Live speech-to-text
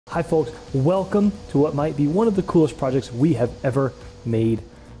Hi folks, welcome to what might be one of the coolest projects we have ever made,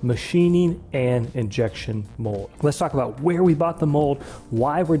 machining and injection mold. Let's talk about where we bought the mold,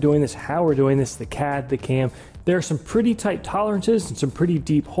 why we're doing this, how we're doing this, the CAD, the CAM. There are some pretty tight tolerances and some pretty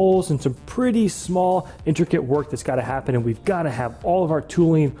deep holes and some pretty small, intricate work that's got to happen, and we've got to have all of our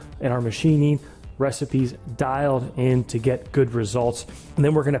tooling and our machining recipes dialed in to get good results. And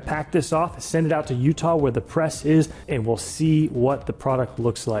then we're going to pack this off, send it out to Utah where the press is, and we'll see what the product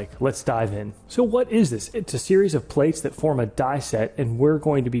looks like. Let's dive in. So what is this? It's a series of plates that form a die set, and we're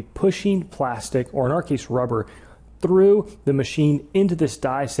going to be pushing plastic, or in our case rubber, through the machine into this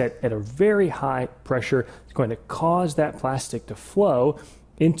die set at a very high pressure. It's going to cause that plastic to flow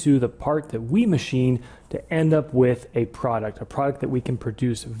into the part that we machine to end up with a product that we can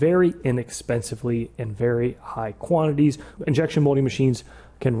produce very inexpensively in very high quantities. Injection molding machines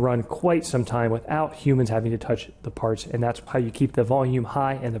can run quite some time without humans having to touch the parts, and that's how you keep the volume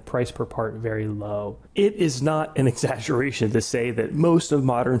high and the price per part very low. It is not an exaggeration to say that most of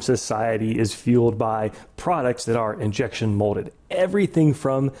modern society is fueled by products that are injection molded. Everything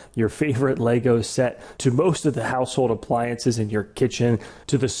from your favorite Lego set to most of the household appliances in your kitchen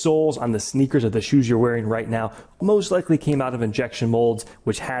to the soles on the sneakers of the shoes you're wearing right now most likely came out of injection molds,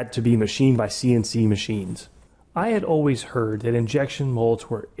 which had to be machined by CNC machines. I had always heard that injection molds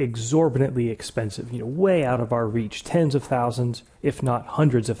were exorbitantly expensive, way out of our reach, tens of thousands, if not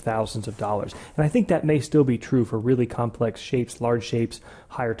hundreds of thousands of dollars. And I think that may still be true for really complex shapes, large shapes,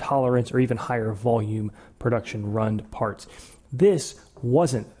 higher tolerance, or even higher volume production run parts. This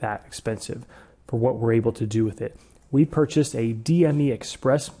wasn't that expensive for what we're able to do with it. We purchased a DME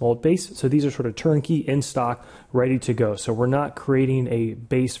Express mold base. So these are sort of turnkey in stock, ready to go. So we're not creating a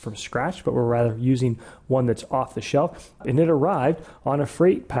base from scratch, but we're rather using one that's off the shelf. And it arrived on a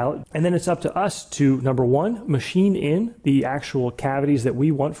freight pallet. And then it's up to us to, number one, machine in the actual cavities that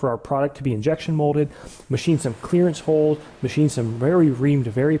we want for our product to be injection molded, machine some clearance holes, machine some very reamed,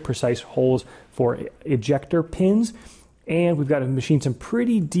 very precise holes for ejector pins. And we've got to machine some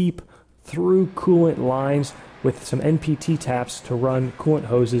pretty deep through coolant lines with some NPT taps to run coolant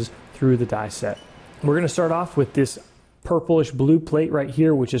hoses through the die set. We're going to start off with this purplish blue plate right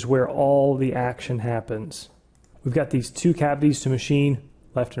here, which is where all the action happens. We've got these two cavities to machine,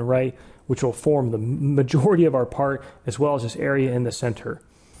 left and right, which will form the majority of our part, as well as this area in the center.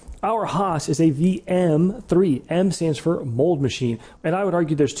 Our Haas is a VM3. M stands for mold machine. And I would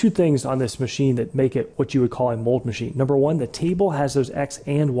argue there's two things on this machine that make it what you would call a mold machine. Number one, the table has those X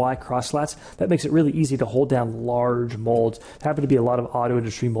and Y cross slats. That makes it really easy to hold down large molds. There happen to be a lot of auto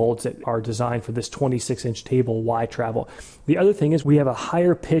industry molds that are designed for this 26-inch table Y travel. The other thing is we have a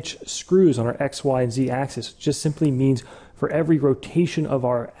higher pitch screws on our X, Y, and Z axis. It just simply means for every rotation of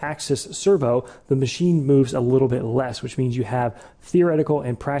our axis servo, the machine moves a little bit less, which means you have theoretical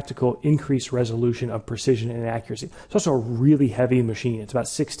and practical increased resolution of precision and accuracy. It's also a really heavy machine. It's about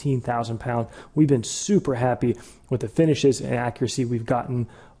 16,000 pounds. We've been super happy with the finishes and accuracy we've gotten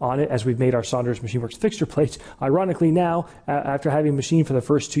on it as we've made our Saunders Machine Works fixture plates. Ironically now, after having machined for the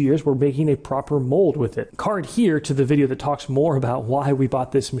first 2 years, we're making a proper mold with it. Card here to the video that talks more about why we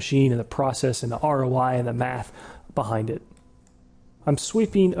bought this machine and the process and the ROI and the math behind it. I'm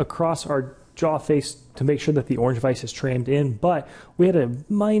sweeping across our jaw face to make sure that the orange vise is trammed in, but we had a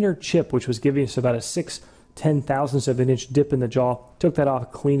minor chip which was giving us about a 6/10,000th of an inch dip in the jaw. Took that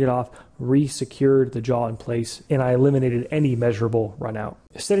off, cleaned it off, re-secured the jaw in place, and I eliminated any measurable run out.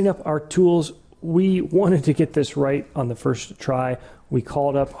 Setting up our tools, we wanted to get this right on the first try. We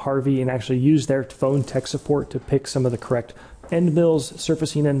called up Harvey and actually used their phone tech support to pick some of the correct end mills,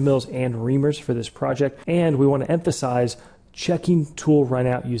 surfacing end mills, and reamers for this project. And we want to emphasize checking tool run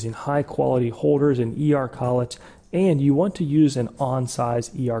out using high quality holders and ER collets, and you want to use an on size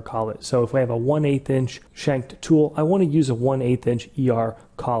ER collet. So if we have a 1/8 inch shanked tool, I want to use a 1/8 inch ER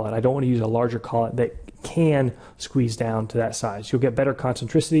collet. I don't want to use a larger collet that can squeeze down to that size. You'll get better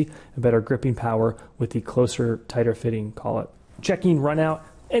concentricity and better gripping power with the closer, tighter fitting collet. Checking run out.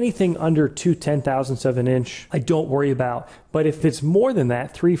 Anything under 2/10,000ths of an inch, I don't worry about. But if it's more than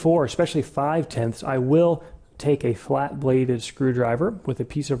that, 3, 4, especially 5/10ths, I will take a flat bladed screwdriver with a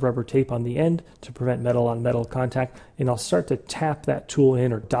piece of rubber tape on the end to prevent metal on metal contact, and I'll start to tap that tool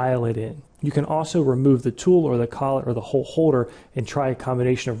in or dial it in. You can also remove the tool or the collet or the whole holder and try a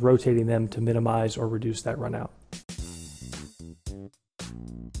combination of rotating them to minimize or reduce that run out.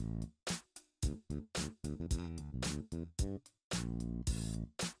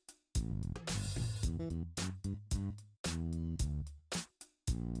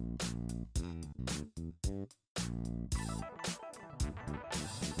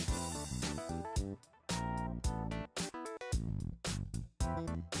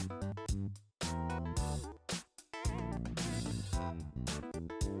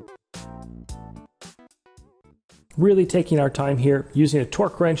 Really taking our time here, using a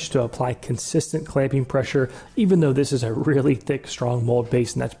torque wrench to apply consistent clamping pressure, even though this is a really thick, strong mold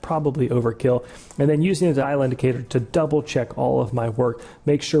base, and that's probably overkill. And then using a dial indicator to double check all of my work,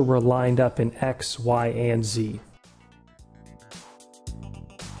 make sure we're lined up in X, Y, and Z.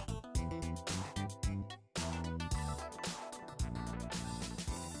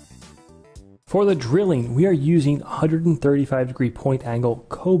 For the drilling, we are using 135-degree point angle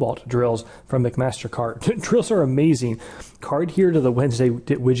cobalt drills from McMaster-Carr. Drills are amazing. Card here to the Wednesday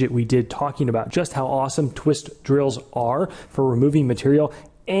widget we did talking about just how awesome twist drills are for removing material,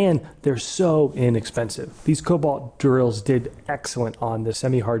 and they're so inexpensive. These cobalt drills did excellent on the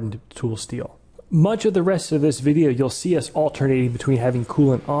semi-hardened tool steel. Much of the rest of this video, you'll see us alternating between having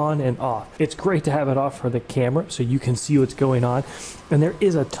coolant on and off. It's great to have it off for the camera so you can see what's going on. And there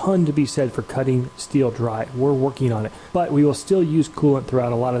is a ton to be said for cutting steel dry. We're working on it. But we will still use coolant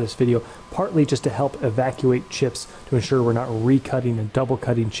throughout a lot of this video, partly just to help evacuate chips to ensure we're not recutting and double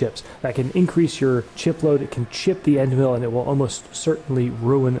cutting chips. That can increase your chip load, it can chip the end mill, and it will almost certainly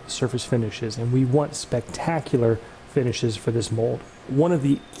ruin surface finishes. And we want spectacular finishes for this mold. One of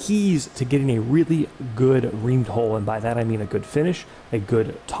the keys to getting a really good reamed hole, and by that I mean a good finish, a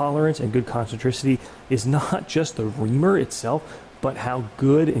good tolerance, and good concentricity, is not just the reamer itself, but how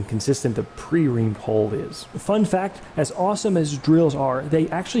good and consistent the pre-reamed hole is. Fun fact, as awesome as drills are, they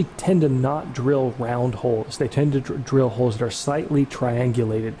actually tend to not drill round holes. They tend to drill holes that are slightly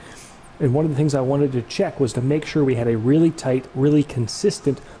triangulated. And one of the things I wanted to check was to make sure we had a really tight, really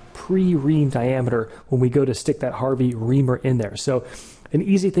consistent pre-ream diameter when we go to stick that Harvey reamer in there. So an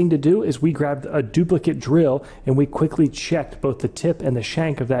easy thing to do is we grabbed a duplicate drill and we quickly checked both the tip and the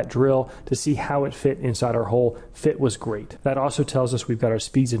shank of that drill to see how it fit inside our hole. Fit was great. That also tells us we've got our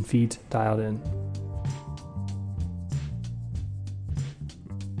speeds and feeds dialed in.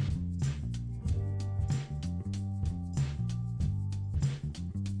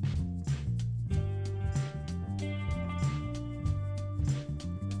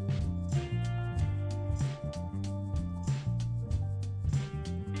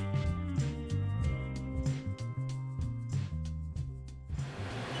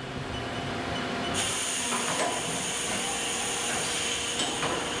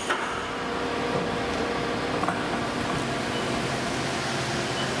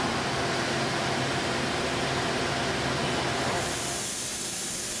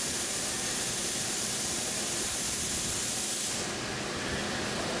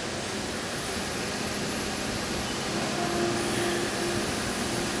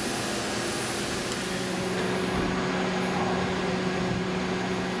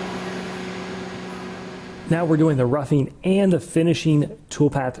 Now we're doing the roughing and the finishing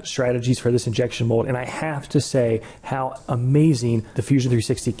toolpath strategies for this injection mold, and I have to say how amazing the Fusion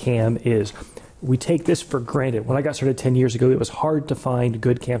 360 cam is. We take this for granted. When I got started 10 years ago, it was hard to find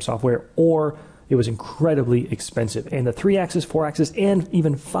good cam software, or it was incredibly expensive. And the 3-axis, 4-axis, and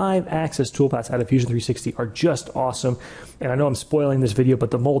even 5-axis toolpaths out of Fusion 360 are just awesome. And I know I'm spoiling this video,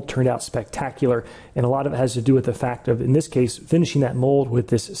 but the mold turned out spectacular. And a lot of it has to do with the fact of, in this case, finishing that mold with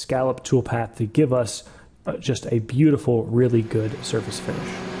this scallop toolpath to give us just a beautiful, really good surface finish.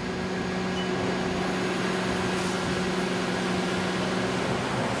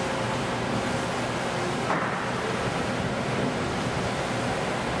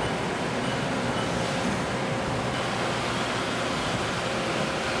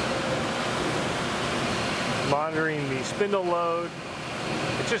 Monitoring the spindle load,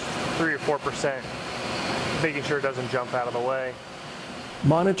 it's just 3 or 4%, making sure it doesn't jump out of the way.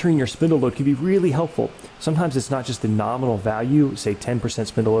 Monitoring your spindle load can be really helpful. Sometimes it's not just the nominal value, say 10%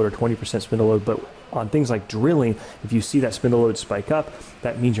 spindle load or 20% spindle load, but on things like drilling, if you see that spindle load spike up,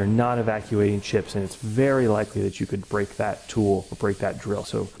 that means you're not evacuating chips, and it's very likely that you could break that tool or break that drill.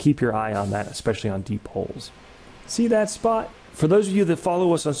 So keep your eye on that, especially on deep holes. See that spot? For those of you that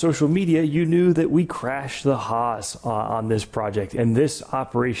follow us on social media, you knew that we crashed the Haas on this project, and this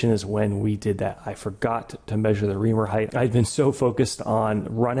operation is when we did that. I forgot to measure the reamer height. I'd been so focused on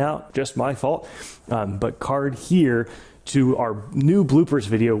run out, just my fault, but card here to our new bloopers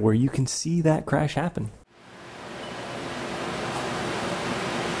video where you can see that crash happen.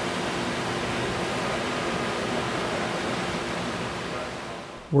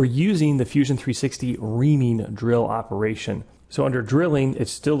 We're using the Fusion 360 reaming drill operation. So under drilling,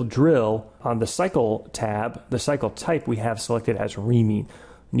 it's still drill. On the cycle tab, the cycle type we have selected as reaming.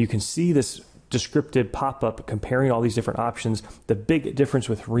 And you can see this descriptive pop-up comparing all these different options. The big difference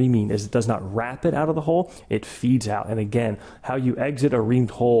with reaming is it does not wrap it out of the hole, it feeds out. And again, how you exit a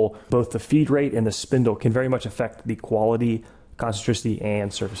reamed hole, both the feed rate and the spindle can very much affect the quality, concentricity,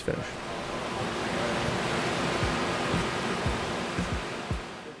 and surface finish.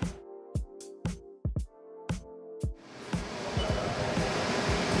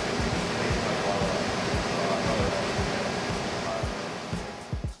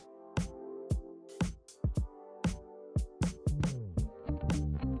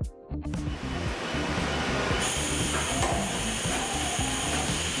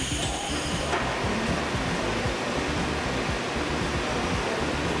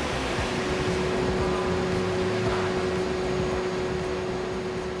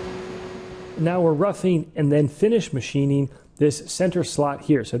 now we're roughing and then finish machining this center slot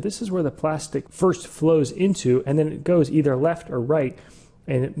here. So this is where the plastic first flows into, and then it goes either left or right,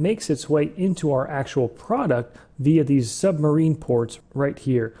 and it makes its way into our actual product via these submarine ports right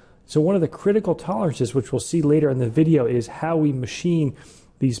here. So one of the critical tolerances, which we'll see later in the video, is how we machine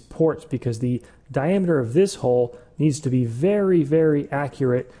these ports, because the diameter of this hole needs to be very, very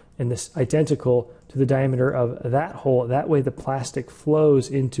accurate and this identical to the diameter of that hole. That way the plastic flows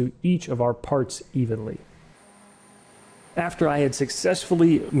into each of our parts evenly. After I had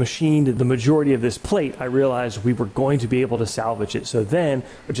successfully machined the majority of this plate, I realized we were going to be able to salvage it. So then,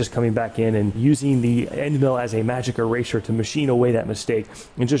 just coming back in and using the end mill as a magic eraser to machine away that mistake,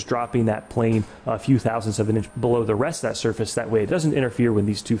 and just dropping that plane a few thousandths of an inch below the rest of that surface. That way it doesn't interfere when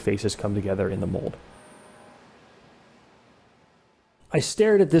these two faces come together in the mold. I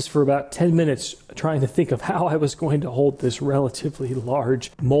stared at this for about 10 minutes trying to think of how I was going to hold this relatively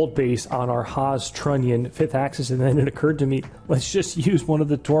large mold base on our Haas trunnion 5th axis, and then it occurred to me, let's just use one of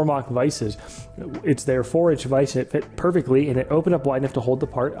the Tormach vices. It's their 4-inch vise and it fit perfectly, and it opened up wide enough to hold the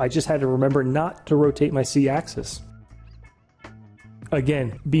part. I just had to remember not to rotate my C-axis.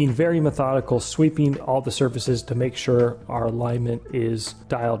 Again, being very methodical, sweeping all the surfaces to make sure our alignment is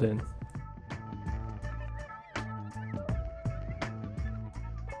dialed in.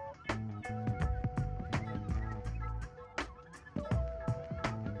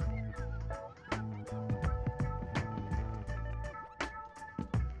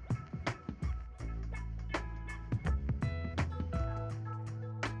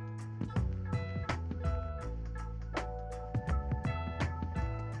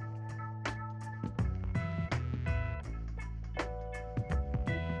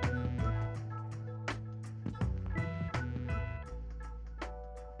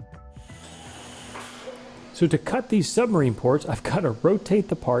 So to cut these submarine ports, I've got to rotate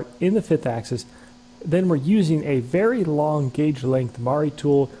the part in the 5th axis. Then we're using a very long gauge length Mari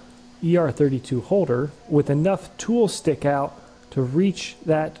tool ER32 holder with enough tool stick out to reach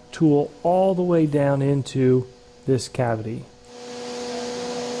that tool all the way down into this cavity.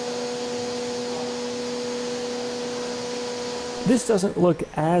 This doesn't look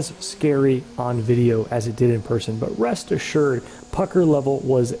as scary on video as it did in person, but rest assured, pucker level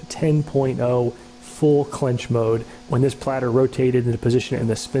was 10.0. Full clench mode when this platter rotated into position and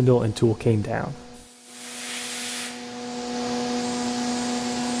the spindle and tool came down.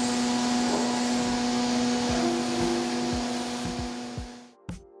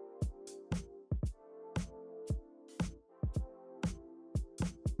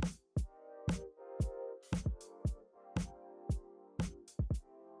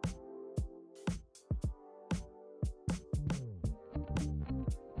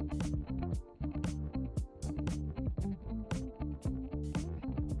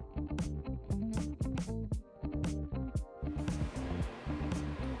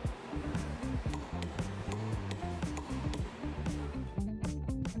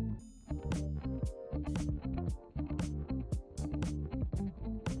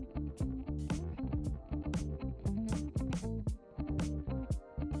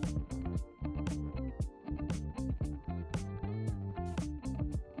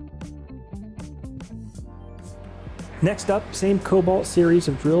 Next up, same Cobalt series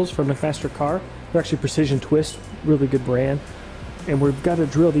of drills from McMaster Carr. They're actually Precision Twist, really good brand. And we've got to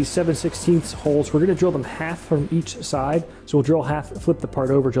drill these 7/16 holes. We're going to drill them half from each side. So we'll drill half, flip the part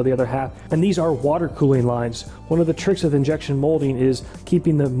over, drill the other half. And these are water cooling lines. One of the tricks of injection molding is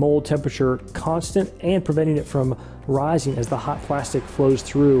keeping the mold temperature constant and preventing it from rising as the hot plastic flows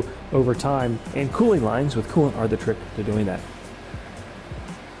through over time. And cooling lines with coolant are the trick to doing that.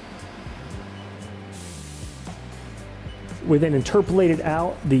 We then interpolated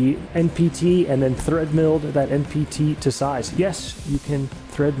out the NPT and then thread milled that NPT to size. Yes, you can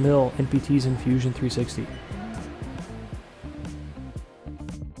thread mill NPTs in Fusion 360.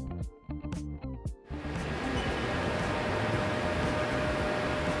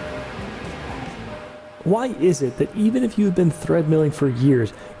 Why is it that even if you've been thread milling for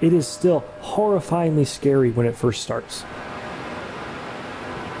years, it is still horrifyingly scary when it first starts?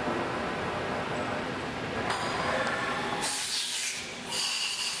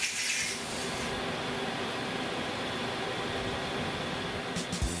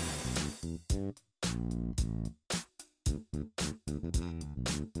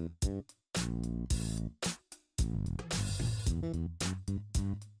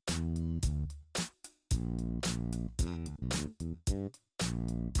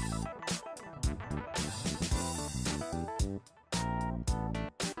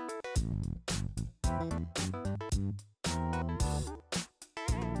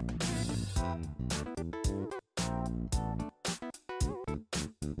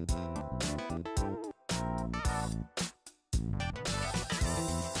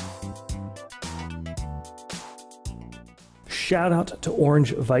 Shout out to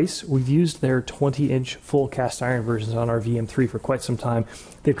Orange Vice. We've used their 20-inch full cast iron versions on our VM3 for quite some time.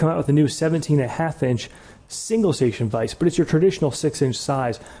 They've come out with a new 17.5-inch single station vise, but it's your traditional 6-inch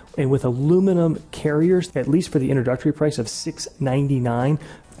size, and with aluminum carriers, at least for the introductory price of $6.99.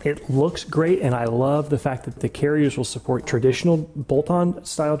 It looks great, and I love the fact that the carriers will support traditional bolt-on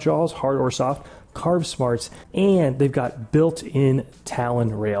style jaws, hard or soft, carve smarts, and they've got built-in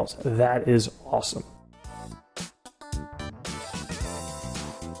Talon rails. That is awesome.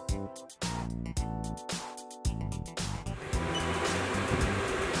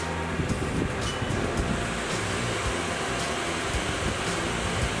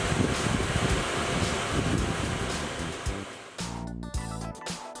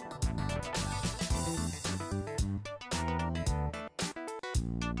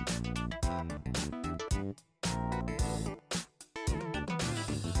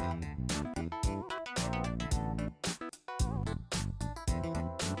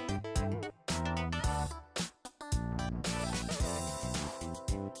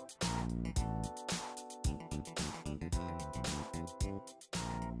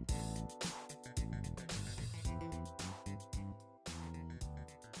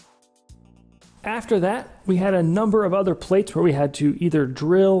 After that, we had a number of other plates where we had to either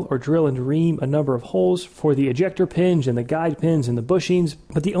drill or drill and ream a number of holes for the ejector pins and the guide pins and the bushings.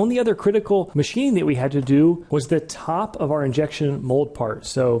 But the only other critical machining that we had to do was the top of our injection mold part.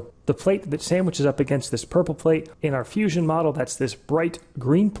 So the plate that sandwiches up against this purple plate. In our Fusion model, that's this bright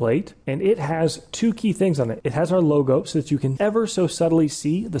green plate, and it has two key things on it. It has our logo so that you can ever so subtly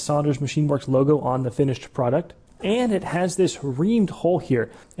see the Saunders Machine Works logo on the finished product. And it has this reamed hole here,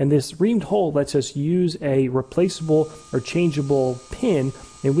 and this reamed hole lets us use a replaceable or changeable pin,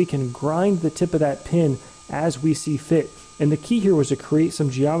 and we can grind the tip of that pin as we see fit. And the key here was to create some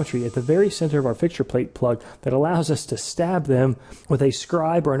geometry at the very center of our fixture plate plug that allows us to stab them with a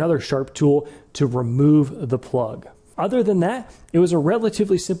scribe or another sharp tool to remove the plug. Other than that, it was a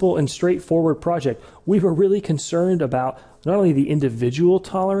relatively simple and straightforward project. We were really concerned about not only the individual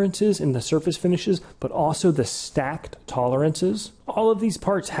tolerances in the surface finishes, but also the stacked tolerances. All of these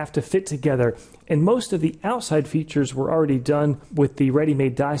parts have to fit together, and most of the outside features were already done with the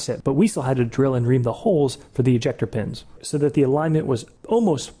ready-made die set, but we still had to drill and ream the holes for the ejector pins so that the alignment was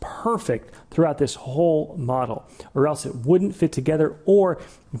almost perfect throughout this whole model, or else it wouldn't fit together. Or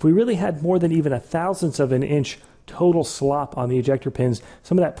if we really had more than even a thousandth of an inch total slop on the ejector pins,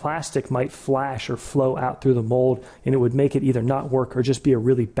 some of that plastic might flash or flow out through the mold, and it would make it either not work or just be a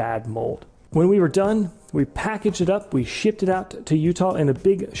really bad mold. When we were done, we packaged it up, we shipped it out to Utah, and a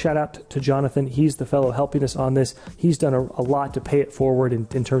big shout out to Jonathan. He's the fellow helping us on this. He's done a lot to pay it forward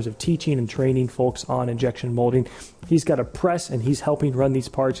in terms of teaching and training folks on injection molding. He's got a press and he's helping run these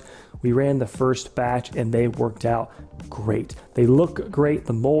parts. We ran the first batch and they worked out great. They look great,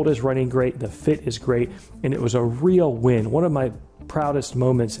 the mold is running great, the fit is great, and it was a real win. One of my proudest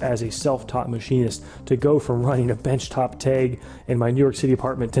moments as a self-taught machinist, to go from running a benchtop Taig in my New York City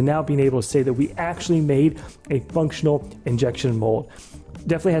apartment to now being able to say that we actually made a functional injection mold.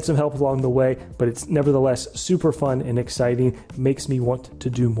 Definitely had some help along the way, but it's nevertheless super fun and exciting. Makes me want to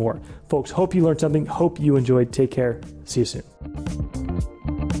do more. Folks, hope you learned something. Hope you enjoyed. Take care. See you soon.